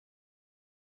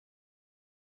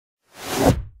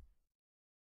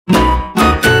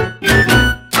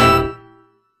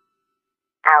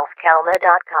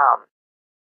كلمة.com.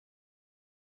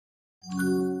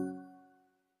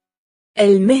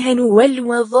 المهن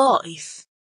والوظائف.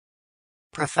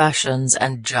 Professions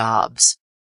and jobs.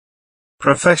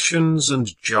 Professions and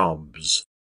jobs.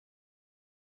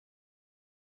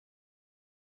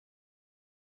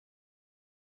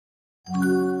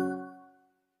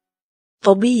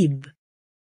 طبيب.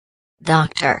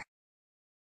 Doctor.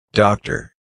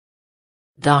 Doctor.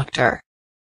 Doctor.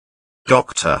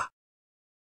 Doctor.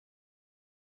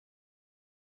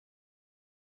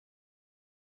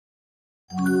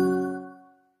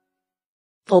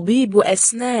 طبيب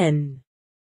أسنان.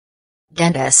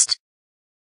 Dentist.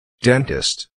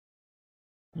 Dentist.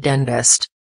 Dentist.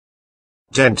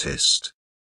 Dentist.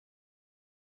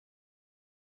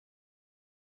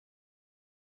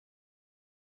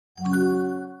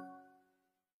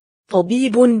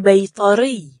 طبيب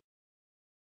بيطري.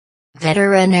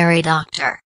 Veterinary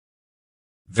doctor.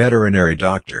 Veterinary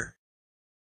doctor.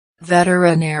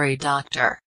 Veterinary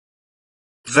doctor.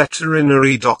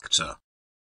 Veterinary doctor.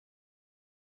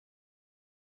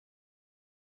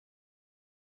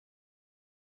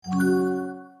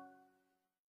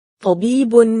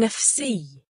 طبيب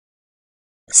نفسي.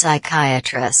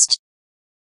 Psychiatrist.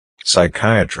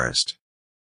 Psychiatrist.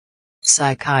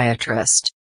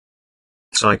 Psychiatrist.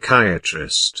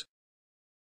 Psychiatrist.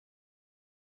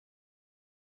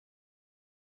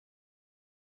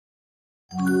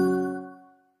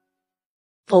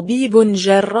 طبيب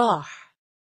جراح.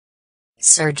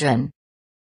 Surgeon.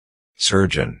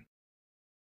 Surgeon.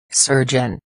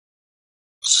 Surgeon.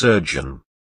 Surgeon.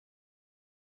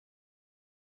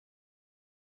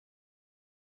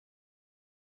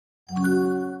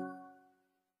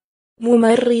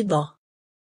 ممرضة.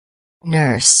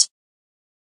 Nurse.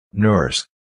 Nurse.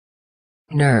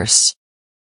 Nurse.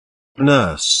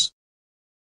 Nurse.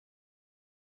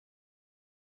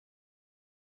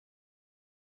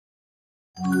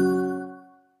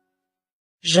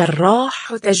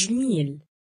 جراح تجميل.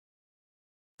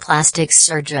 Plastic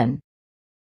surgeon.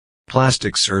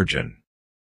 Plastic surgeon.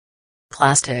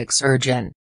 Plastic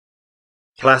surgeon.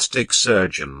 Plastic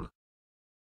surgeon.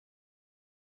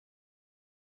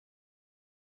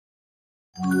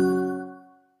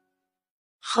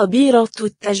 خبيرة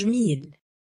التجميل.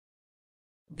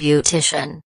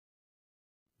 Beautician.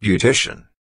 Beautician.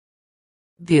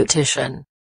 Beautician.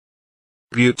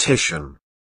 Beautician.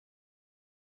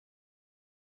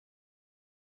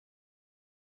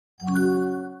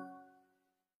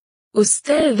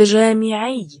 أستاذ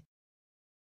جامعي.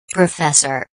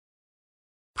 Professor.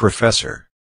 Professor.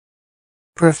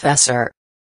 Professor.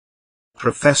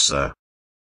 Professor.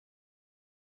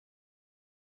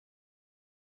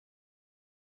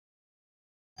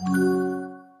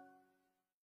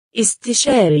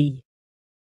 استشاري.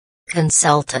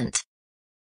 Consultant.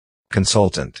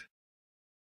 Consultant.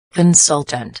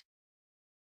 Consultant.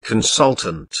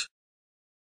 Consultant.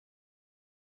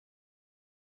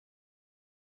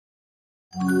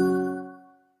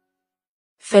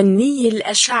 فني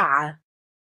الأشعة.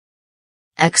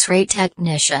 X-ray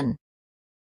technician.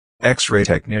 X-ray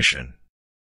technician.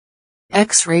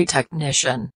 X-ray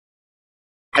technician.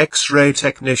 X-ray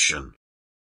technician.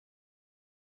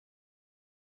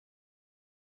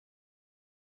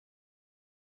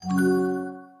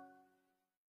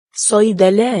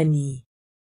 صيدلاني.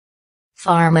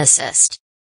 Pharmacist.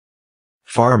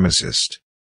 Pharmacist.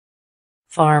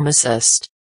 Pharmacist.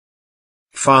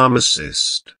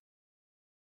 Pharmacist.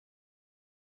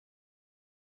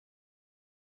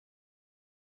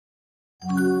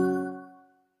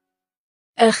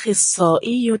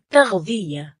 أخصائي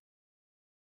التغذية.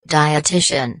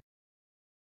 Dietitian.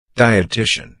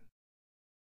 Dietitian.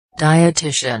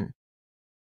 Dietitian.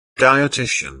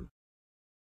 Dietitian.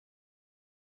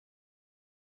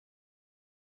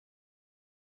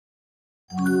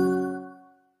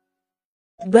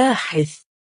 باحث.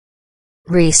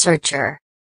 Researcher.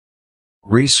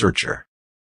 Researcher.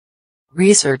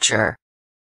 Researcher.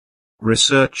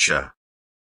 Researcher.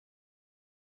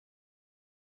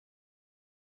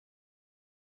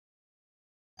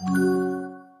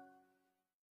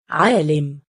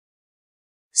 عالم.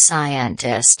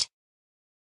 Scientist.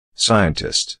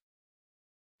 Scientist.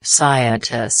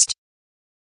 Scientist.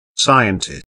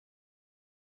 Scientist.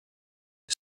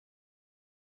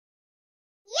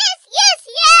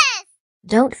 Yes!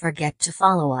 Don't forget to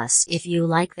follow us if you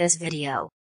like this video.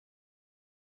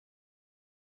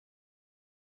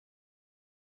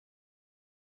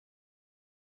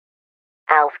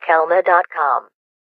 كلمة.com.